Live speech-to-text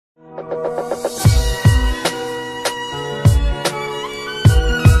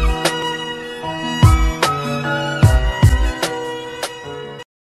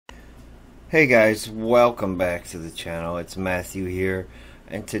Hey guys, welcome back to the channel. It's Matthew here,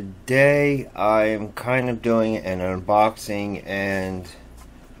 and today I am kind of doing an unboxing and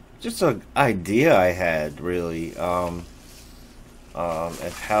just an idea I had really of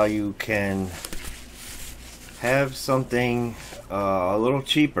how you can have something a little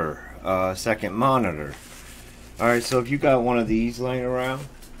cheaper, second monitor. Alright, so if you got one of these laying around,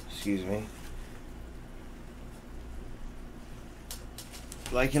 excuse me,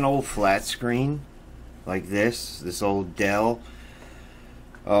 like an old flat screen like this old Dell,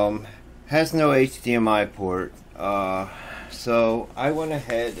 has no HDMI port, so I went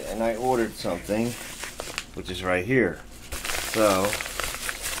ahead and I ordered something which is right here. So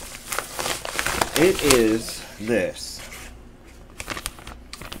it is this.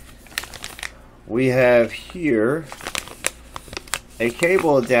 We have here a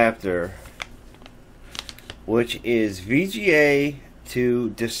cable adapter which is VGA to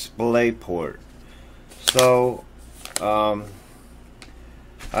DisplayPort. So I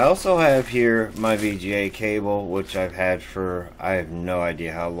also have here my VGA cable, which I've had for I have no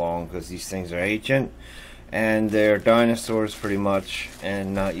idea how long, because these things are ancient and they're dinosaurs pretty much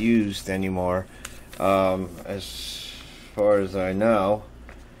and not used anymore, as far as I know.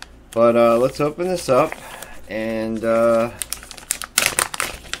 But let's open this up and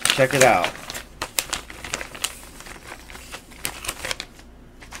check it out.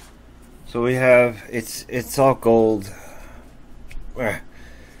 So we have it's all gold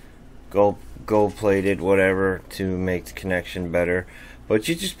plated, whatever, to make the connection better. But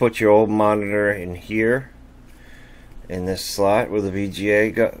you just put your old monitor in here, in this slot where the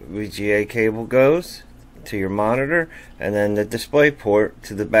VGA cable goes to your monitor, and then the display port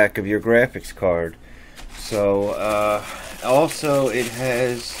to the back of your graphics card. So also it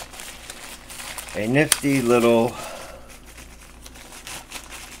has a nifty little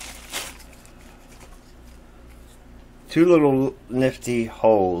two little nifty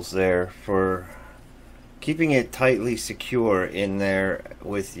holes there for keeping it tightly secure in there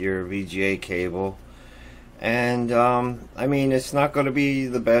with your VGA cable. And I mean, it's not going to be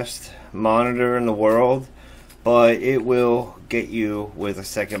the best monitor in the world, but it will get you with a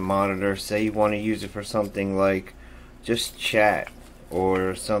second monitor. Say you want to use it for something like just chat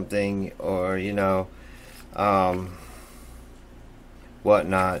or something, or you know,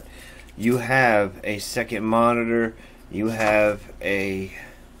 whatnot. You have a second monitor. You have a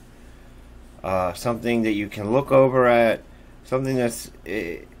something that you can look over at, something that's,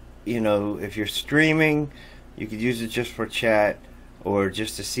 you know, if you're streaming, you could use it just for chat or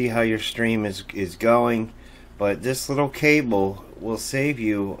just to see how your stream is going. But this little cable will save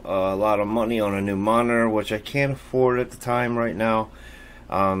you a lot of money on a new monitor, which I can't afford at the time right now.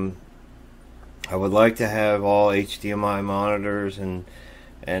 I would like to have all HDMI monitors and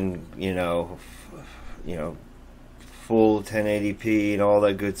you know full 1080p and all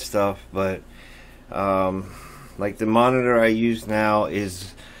that good stuff, but like the monitor I use now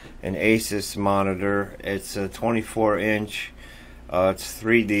is an Asus monitor. It's a 24-inch. It's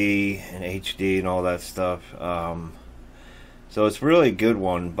 3D and HD and all that stuff. So it's really a good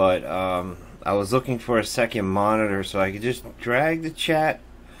one, but I was looking for a second monitor so I could just drag the chat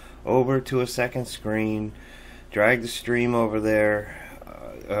over to a second screen, drag the stream over there,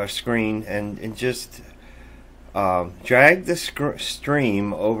 screen, and just drag the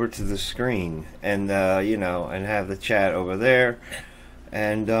stream over to the screen, and you know, and have the chat over there,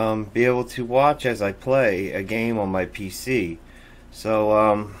 and be able to watch as I play a game on my PC.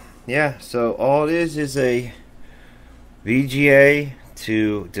 So yeah, so all it is a VGA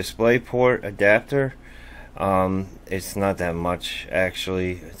to DisplayPort adapter. It's not that much,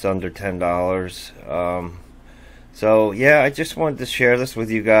 actually. It's under $10. So yeah, I just wanted to share this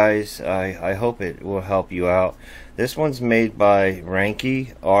with you guys. I hope it will help you out. This one's made by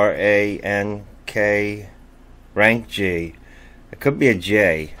Ranky, R-A-N-K, Rank G. It could be a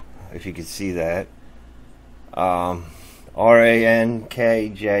J, if you could see that. R-A-N-K-J-E.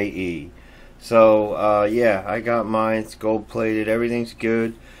 So yeah, I got mine. It's gold plated. Everything's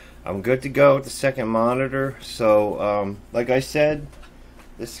good. I'm good to go with the second monitor. So like I said,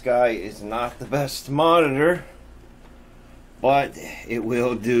 this guy is not the best monitor, but it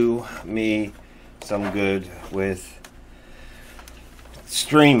will do me some good with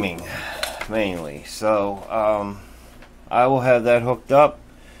streaming mainly. So I will have that hooked up,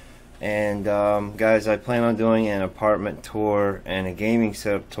 and guys, I plan on doing an apartment tour and a gaming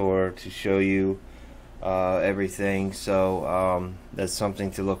setup tour to show you everything. So that's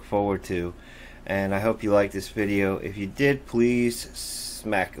something to look forward to, and I hope you like this video. If you did, please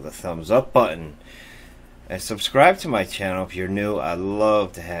smack the thumbs up button. And subscribe to my channel if you're new. I'd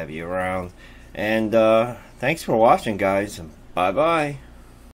love to have you around. And thanks for watching, guys. Bye bye.